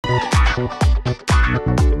Hello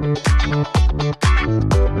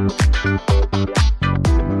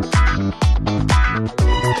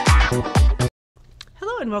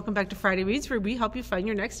and welcome back to Friday Reads, where we help you find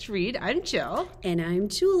your next read. I'm Jill. And I'm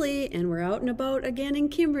Julie, and we're out and about again in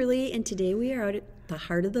Kimberly, and today we are out at the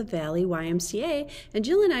heart of the Valley YMCA, and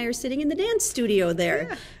Jill and I are sitting in the dance studio there.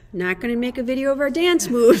 Yeah. Not going to make a video of our dance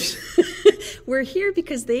moves. We're here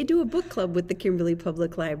because they do a book club with the Kimberly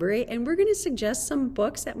Public Library, and we're going to suggest some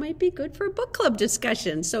books that might be good for a book club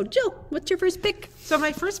discussion. So, Jill, what's your first pick? So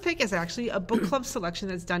my first pick is actually a book club selection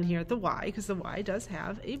that's done here at the Y, because the Y does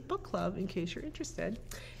have a book club, in case you're interested.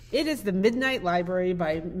 It is The Midnight Library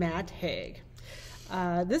by Matt Haig.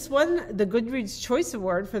 This won the Goodreads Choice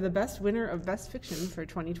Award for the best winner of Best Fiction for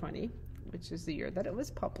 2020, which is the year that it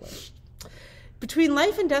was published. Between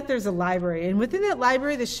life and death, there's a library, and within that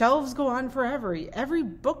library, the shelves go on forever. Every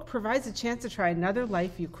book provides a chance to try another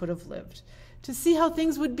life you could have lived, to see how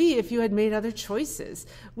things would be if you had made other choices.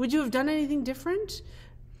 Would you have done anything different?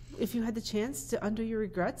 If you had the chance to undo your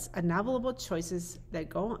regrets, a novel about choices that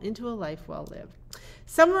go into a life well lived.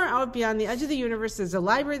 Somewhere out beyond the edge of the universe, there's a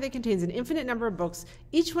library that contains an infinite number of books,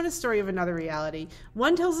 each one a story of another reality.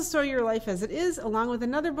 One tells the story of your life as it is, along with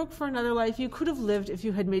another book for another life you could have lived if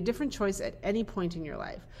you had made different choice at any point in your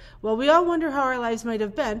life. Well, we all wonder how our lives might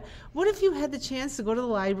have been. What if you had the chance to go to the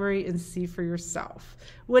library and see for yourself?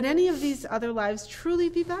 Would any of these other lives truly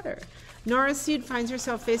be better? Nora Seed finds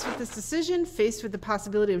herself faced with this decision, faced with the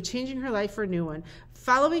possibility of changing her life for a new one,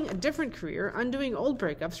 following a different career, undoing old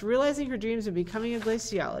breakups, realizing her dreams of becoming a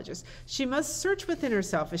glaciologist. She must search within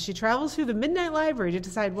herself as she travels through the Midnight Library to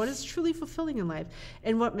decide what is truly fulfilling in life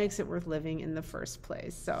and what makes it worth living in the first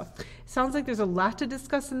place. So it sounds like there's a lot to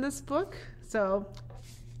discuss in this book, so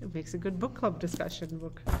it makes a good book club discussion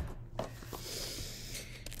book.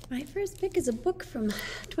 My first pick is a book from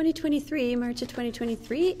 2023, March of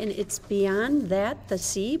 2023, and it's Beyond That, the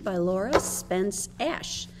Sea by Laura Spence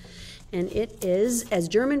Ash. And it is, as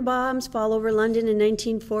German bombs fall over London in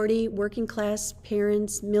 1940, working class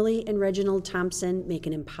parents Millie and Reginald Thompson make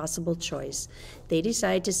an impossible choice. They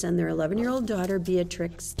decide to send their 11-year-old daughter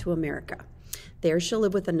Beatrix to America. There she'll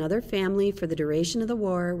live with another family for the duration of the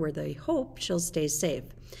war, where they hope she'll stay safe.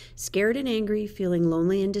 Scared and angry, feeling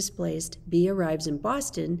lonely and displaced, Bea arrives in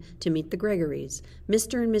Boston to meet the Gregorys.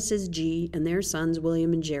 Mr. and Mrs. G and their sons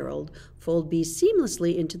William and Gerald fold Bea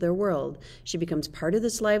seamlessly into their world. She becomes part of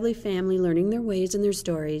this lively family, learning their ways and their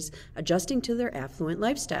stories, adjusting to their affluent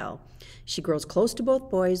lifestyle. She grows close to both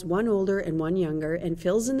boys, one older and one younger, and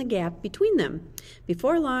fills in the gap between them.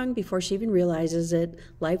 Before long, before she even realizes it,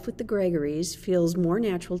 life with the Gregorys feels more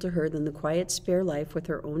natural to her than the quiet, spare life with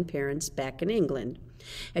her own parents back in England.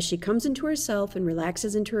 As she comes into herself and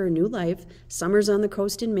relaxes into her new life, summers on the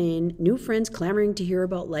coast in Maine, new friends clamoring to hear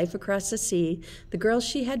about life across the sea, the girl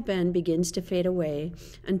she had been begins to fade away,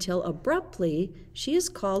 until abruptly she is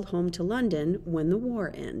called home to London when the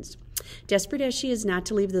war ends. Desperate as she is not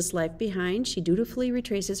to leave this life behind, she dutifully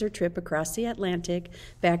retraces her trip across the Atlantic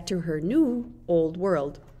back to her new old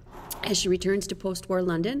world. As she returns to post-war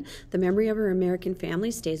London, the memory of her American family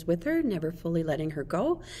stays with her, never fully letting her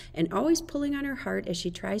go, and always pulling on her heart as she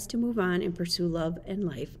tries to move on and pursue love and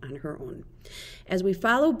life on her own. As we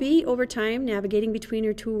follow Bea over time, navigating between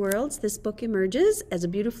her two worlds, this book emerges as a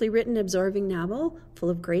beautifully written, absorbing novel full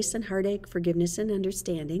of grace and heartache, forgiveness and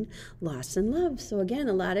understanding, loss and love. So again,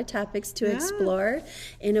 a lot of topics to explore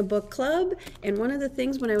in a book club. And one of the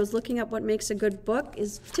things when I was looking up what makes a good book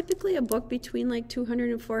is typically a book between like 200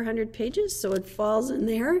 and 400 pages, so it falls in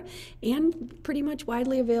there, and pretty much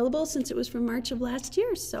widely available since it was from March of last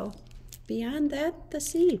year. So Beyond That, the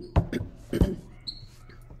Sea. Good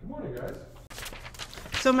morning, guys.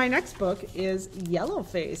 So my next book is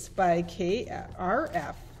Yellowface by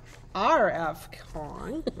R.F.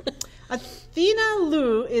 Kong. Athena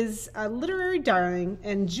Liu is a literary darling,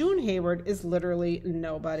 and June Hayward is literally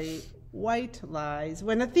nobody. White lies.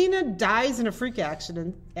 When Athena dies in a freak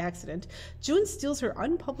accident, June steals her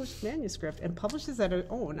unpublished manuscript and publishes it her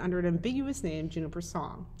own under an ambiguous name, Juniper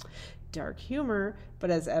Song. Dark humor,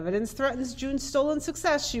 but as evidence threatens June's stolen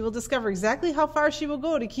success, she will discover exactly how far she will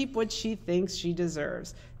go to keep what she thinks she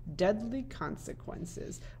deserves. Deadly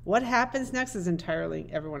consequences. What happens next is entirely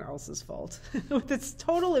everyone else's fault. With its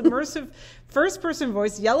total immersive first-person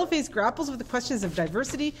voice, Yellowface grapples with the questions of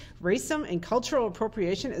diversity, racism, and cultural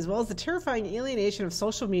appropriation, as well as the terrifying alienation of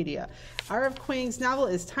social media. R.F. Kuang's novel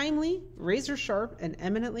is timely, razor-sharp, and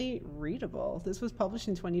eminently readable. This was published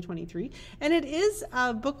in 2023, and it is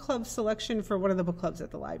a book club selection for one of the book clubs at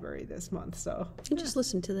the library this month. So I just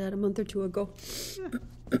listened to that a month or two ago.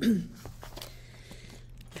 Yeah.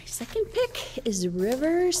 My second pick is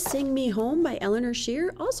River Sing Me Home by Eleanor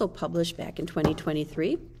Shear, also published back in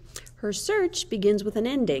 2023. Her search begins with an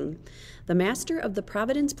ending. The master of the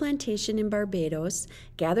Providence Plantation in Barbados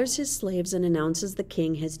gathers his slaves and announces the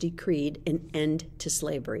king has decreed an end to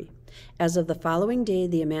slavery. As of the following day,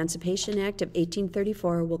 the Emancipation Act of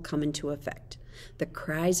 1834 will come into effect. The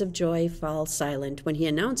cries of joy fall silent when he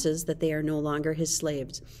announces that they are no longer his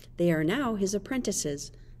slaves. They are now his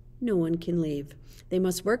apprentices. No one can leave. They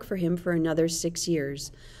must work for him for another 6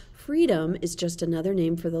 years. Freedom is just another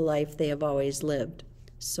name for the life they have always lived.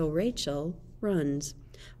 So Rachel runs.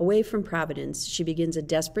 Away from Providence, she begins a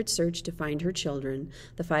desperate search to find her children,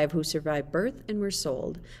 the 5 who survived birth and were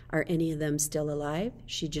sold. Are any of them still alive?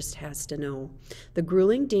 She just has to know. The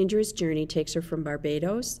grueling, dangerous journey takes her from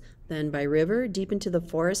Barbados, then by river, deep into the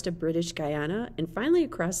forest of British Guyana, and finally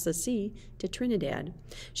across the sea to Trinidad.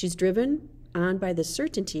 She's driven on by the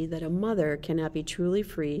certainty that a mother cannot be truly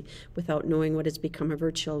free without knowing what has become of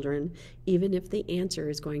her children, even if the answer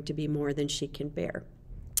is going to be more than she can bear.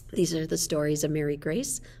 These are the stories of Mary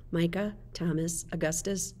Grace, Micah, Thomas,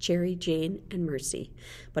 Augustus, Cherry, Jane, and Mercy.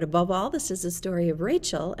 But above all, this is the story of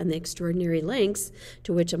Rachel and the extraordinary lengths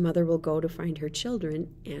to which a mother will go to find her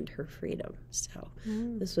children and her freedom. So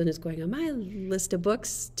this one is going on my list of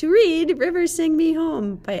books to read, River Sing Me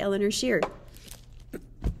Home by Eleanor Shear.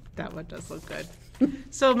 That one does look good.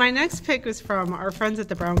 So my next pick was from our friends at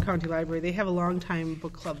the Brown County Library. They have a long-time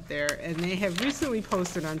book club there, and they have recently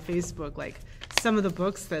posted on Facebook like some of the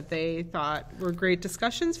books that they thought were great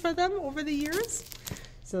discussions for them over the years.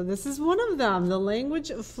 So this is one of them, The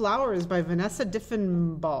Language of Flowers by Vanessa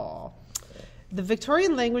Diffenbaugh. The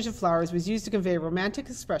Victorian language of flowers was used to convey romantic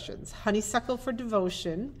expressions, honeysuckle for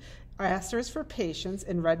devotion, asters for patience,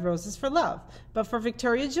 and red roses for love. But for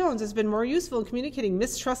Victoria Jones, it's been more useful in communicating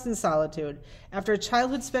mistrust and solitude. After a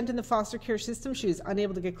childhood spent in the foster care system, she is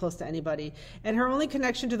unable to get close to anybody, and her only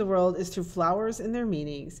connection to the world is through flowers and their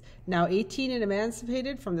meanings. Now 18 and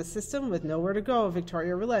emancipated from the system with nowhere to go,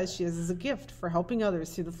 Victoria realized she has a gift for helping others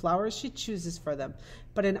through the flowers she chooses for them.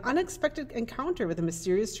 But an unexpected encounter with a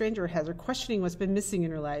mysterious stranger has her questioning what's been missing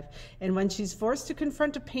in her life, and when she's forced to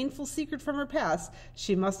confront a painful secret from her past,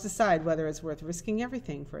 she must decide whether it's worth risking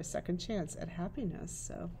everything for a second chance at happiness.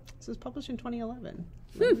 So this was published in 2011.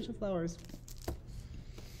 Language of Flowers.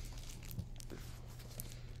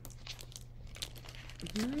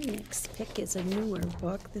 My next pick is a newer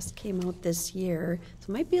book. This came out this year, so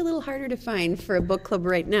it might be a little harder to find for a book club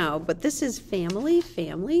right now, but this is Family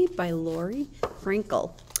by Lori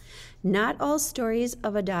Frankel. Not all stories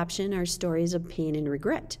of adoption are stories of pain and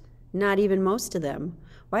regret. Not even most of them.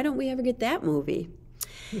 Why don't we ever get that movie?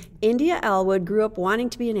 India Elwood grew up wanting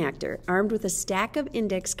to be an actor, armed with a stack of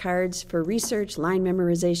index cards for research, line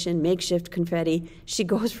memorization, makeshift confetti. She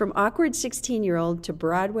goes from awkward 16-year-old to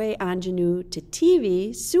Broadway ingenue to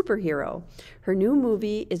TV superhero. Her new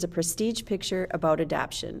movie is a prestige picture about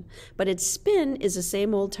adoption, but its spin is the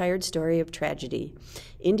same old tired story of tragedy.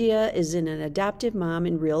 India is an adoptive mom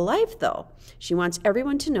in real life, though. She wants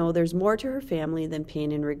everyone to know there's more to her family than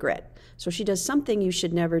pain and regret. So she does something you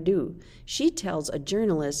should never do. She tells a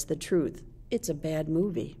journalist the truth. It's a bad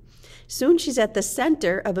movie. Soon she's at the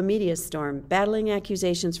center of a media storm, battling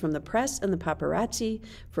accusations from the press and the paparazzi,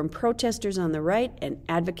 from protesters on the right and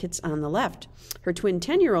advocates on the left. Her twin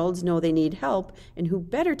 10-year-olds know they need help, and who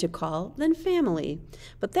better to call than family?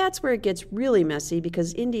 But that's where it gets really messy,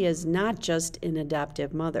 because India is not just an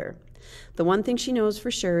adoptive mother. The one thing she knows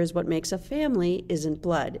for sure is what makes a family isn't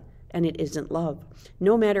blood, and it isn't love.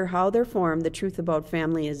 No matter how they're formed, the truth about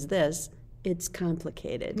family is this: it's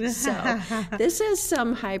complicated. So this has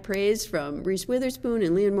some high praise from Reese Witherspoon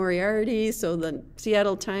and Leon Moriarty, so the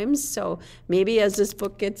Seattle Times. So maybe as this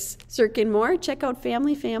book gets circling more, check out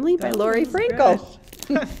Family by Lori Frankel.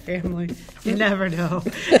 Family. You never know.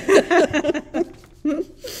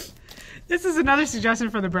 This is another suggestion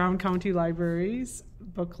for the Brown County Library's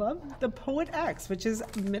book club, The Poet X, which is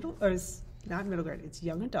not middle grade, it's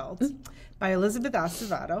young adults, by Elizabeth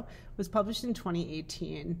Acevedo, was published in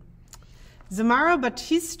 2018. Zamara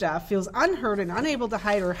Batista feels unheard and unable to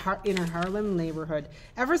hide her heart in her Harlem neighborhood.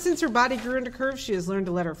 Ever since her body grew into curves, she has learned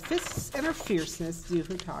to let her fists and her fierceness do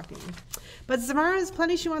her talking. But Zamara has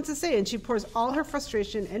plenty she wants to say, and she pours all her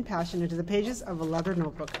frustration and passion into the pages of a leather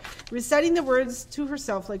notebook, reciting the words to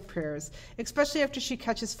herself like prayers, especially after she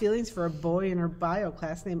catches feelings for a boy in her bio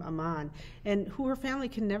class named Aman, and who her family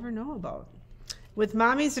can never know about. With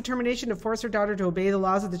Mommy's determination to force her daughter to obey the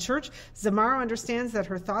laws of the church, Zamara understands that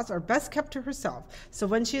her thoughts are best kept to herself. So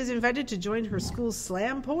when she is invited to join her school's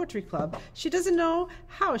slam poetry club, she doesn't know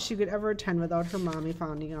how she could ever attend without her mommy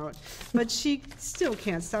finding out. But she still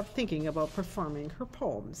can't stop thinking about performing her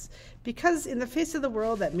poems. Because in the face of the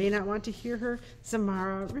world that may not want to hear her,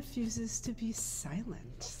 Zamara refuses to be silent.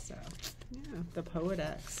 So, yeah, the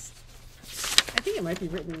Poet-X. I think it might be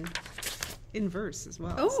written in verse as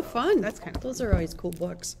well. Oh, so fun. That's kind of Those are always cool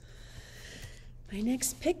books. My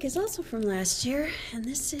next pick is also from last year, and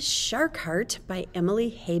this is Shark Heart by Emily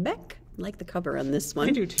Haybeck. I like the cover on this one.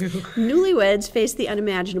 I do too. Newlyweds face the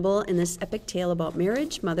unimaginable in this epic tale about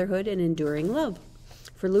marriage, motherhood, and enduring love.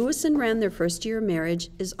 For Lewis and Wren, their first year of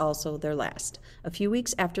marriage is also their last. A few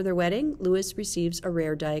weeks after their wedding, Lewis receives a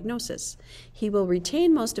rare diagnosis. He will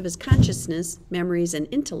retain most of his consciousness, memories, and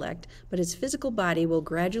intellect, but his physical body will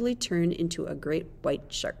gradually turn into a great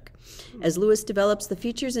white shark. As Lewis develops the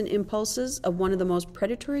features and impulses of one of the most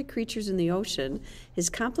predatory creatures in the ocean,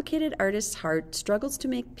 his complicated artist's heart struggles to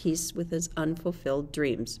make peace with his unfulfilled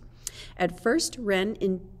dreams. At first, Wren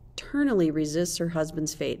internally resists her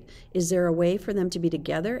husband's fate. Is there a way for them to be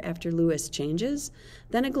together after Lewis changes?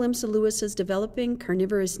 Then a glimpse of Lewis's developing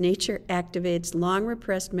carnivorous nature activates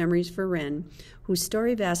long-repressed memories for Wren, whose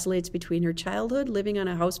story vacillates between her childhood living on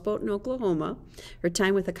a houseboat in Oklahoma, her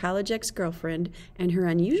time with a college ex-girlfriend, and her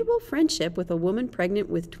unusual friendship with a woman pregnant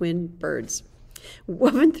with twin birds.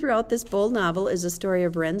 Woven throughout this bold novel is a story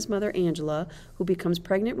of Wren's mother, Angela, who becomes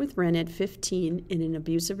pregnant with Wren at 15 in an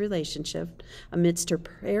abusive relationship amidst her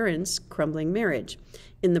parents' crumbling marriage.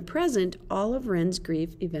 In the present, all of Wren's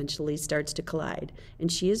grief eventually starts to collide,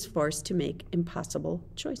 and she is forced to make impossible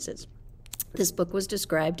choices. This book was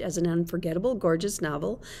described as an unforgettable, gorgeous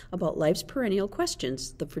novel about life's perennial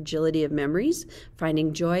questions, the fragility of memories,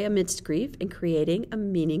 finding joy amidst grief, and creating a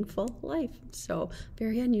meaningful life. So,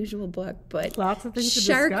 very unusual book, but lots of things to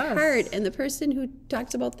Shark discuss. Heart. And the person who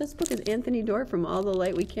talks about this book is Anthony Dorr from All the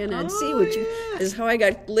Light We Cannot See, which is how I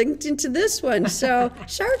got linked into this one. So,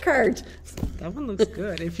 Shark Heart. That one looks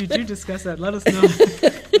good. If you do discuss that, let us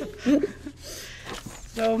know.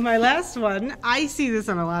 So my last one, I see this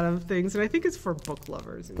on a lot of things, and I think it's for book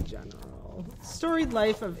lovers in general. Storied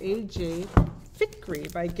Life of A.J.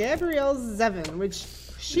 Fikry by Gabrielle Zevin, which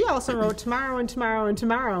she also wrote Tomorrow and Tomorrow and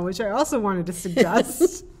Tomorrow, which I also wanted to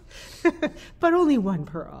suggest. But only one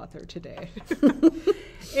per author today.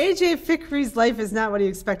 A.J. Fikry's life is not what he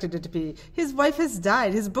expected it to be. His wife has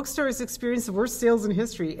died, his bookstore has experienced the worst sales in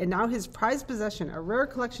history, and now his prized possession, a rare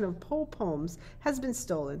collection of Poe poems, has been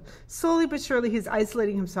stolen. Slowly but surely, he's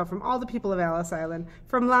isolating himself from all the people of Ellis Island,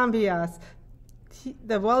 from Lambias,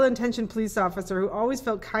 the well-intentioned police officer who always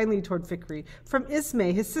felt kindly toward Fikry, from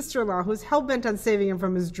Ismay, his sister-in-law, who's hell-bent on saving him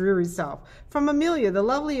from his dreary self, from Amelia, the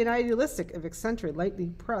lovely and idealistic, if eccentric, lightly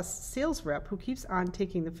pressed sales rep who keeps on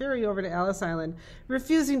taking the ferry over to Ellis Island,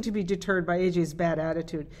 refusing to be deterred by AJ's bad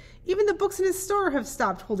attitude. Even the books in his store have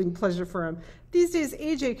stopped holding pleasure for him. These days,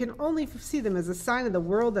 AJ can only see them as a sign of the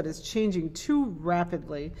world that is changing too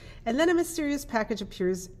rapidly. And then a mysterious package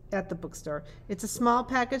appears at the bookstore. It's a small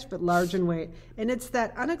package, but large in weight. And it's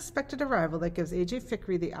that unexpected arrival that gives A.J.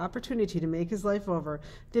 Fikry the opportunity to make his life over,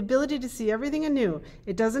 the ability to see everything anew.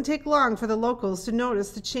 It doesn't take long for the locals to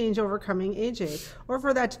notice the change overcoming A.J., or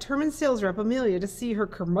for that determined sales rep, Amelia, to see her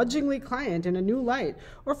curmudgeonly client in a new light,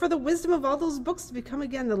 or for the wisdom of all those books to become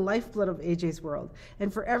again the lifeblood of A.J.'s world,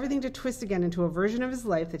 and for everything to twist again into a version of his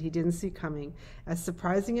life that he didn't see coming. As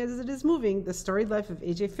surprising as it is moving, the storied life of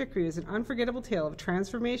A.J. Fikry is an unforgettable tale of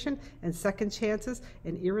transformation and second chances,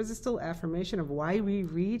 an irresistible affirmation of why we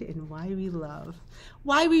read and why we love.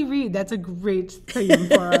 Why we read, that's a great theme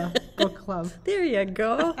for a book club. There you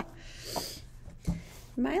go.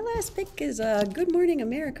 My last pick is a Good Morning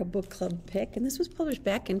America book club pick, and this was published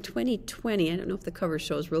back in 2020. I don't know if the cover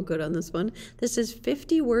shows real good on this one. This is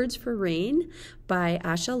 50 Words for Rain by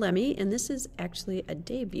Asha Lemmy, and this is actually a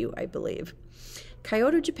debut, I believe.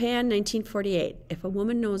 Kyoto, Japan, 1948. If a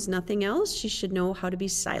woman knows nothing else, she should know how to be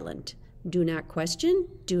silent. Do not question,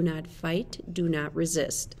 do not fight, do not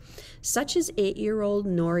resist. Such is 8-year-old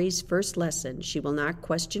Nori's first lesson. She will not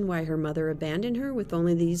question why her mother abandoned her with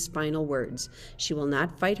only these final words. She will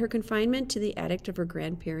not fight her confinement to the attic of her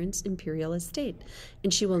grandparents' imperial estate.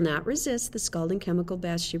 And she will not resist the scalding chemical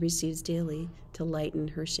baths she receives daily to lighten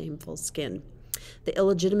her shameful skin. The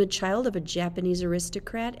illegitimate child of a Japanese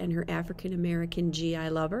aristocrat and her African-American GI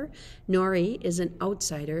lover, Nori is an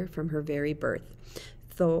outsider from her very birth.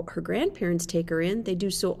 Though her grandparents take her in, they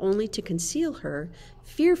do so only to conceal her,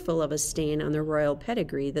 fearful of a stain on their royal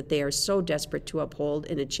pedigree that they are so desperate to uphold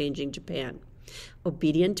in a changing Japan.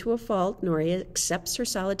 Obedient to a fault, Nori accepts her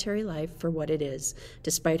solitary life for what it is,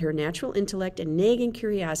 despite her natural intellect and nagging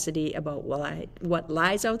curiosity about what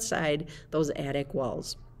lies outside those attic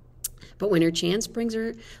walls. But when her chance brings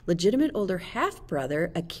her legitimate older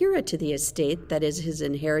half-brother, Akira, to the estate that is his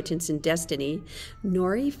inheritance and destiny,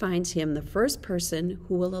 Nori finds him the first person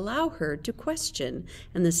who will allow her to question,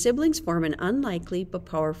 and the siblings form an unlikely but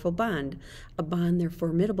powerful bond, a bond their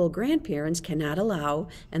formidable grandparents cannot allow,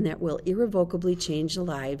 and that will irrevocably change the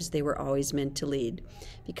lives they were always meant to lead.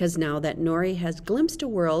 Because now that Nori has glimpsed a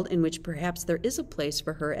world in which perhaps there is a place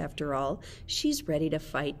for her after all, she's ready to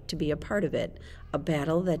fight to be a part of it. A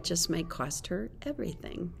battle that just might cost her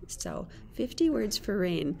everything. So, 50 Words for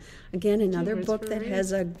Rain. Again, another book that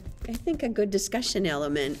has I think, a good discussion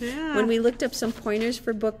element. Yeah. When we looked up some pointers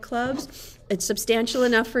for book clubs, it's substantial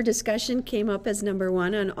enough for discussion, came up as number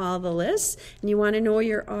 1 on all the lists. And you want to know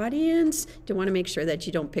your audience. You want to make sure that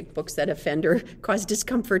you don't pick books that offend or cause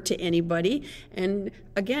discomfort to anybody. And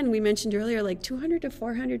again, we mentioned earlier, like 200 to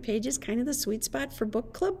 400 pages, kind of the sweet spot for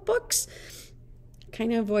book club books.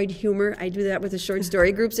 Kind of avoid humor. I do that with the short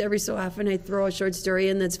story groups every so often. I throw a short story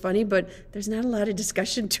in that's funny, but there's not a lot of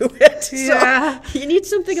discussion to it. Yeah. So you need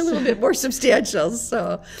something a little bit more substantial.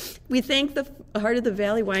 So we thank the Heart of the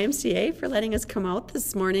Valley YMCA for letting us come out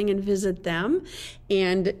this morning and visit them.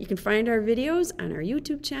 And you can find our videos on our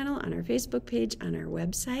YouTube channel, on our Facebook page, on our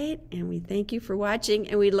website. And we thank you for watching.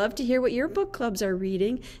 And we'd love to hear what your book clubs are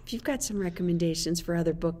reading. If you've got some recommendations for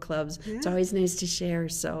other book clubs, it's always nice to share.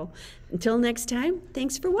 So until next time,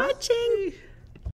 thanks for watching. Bye.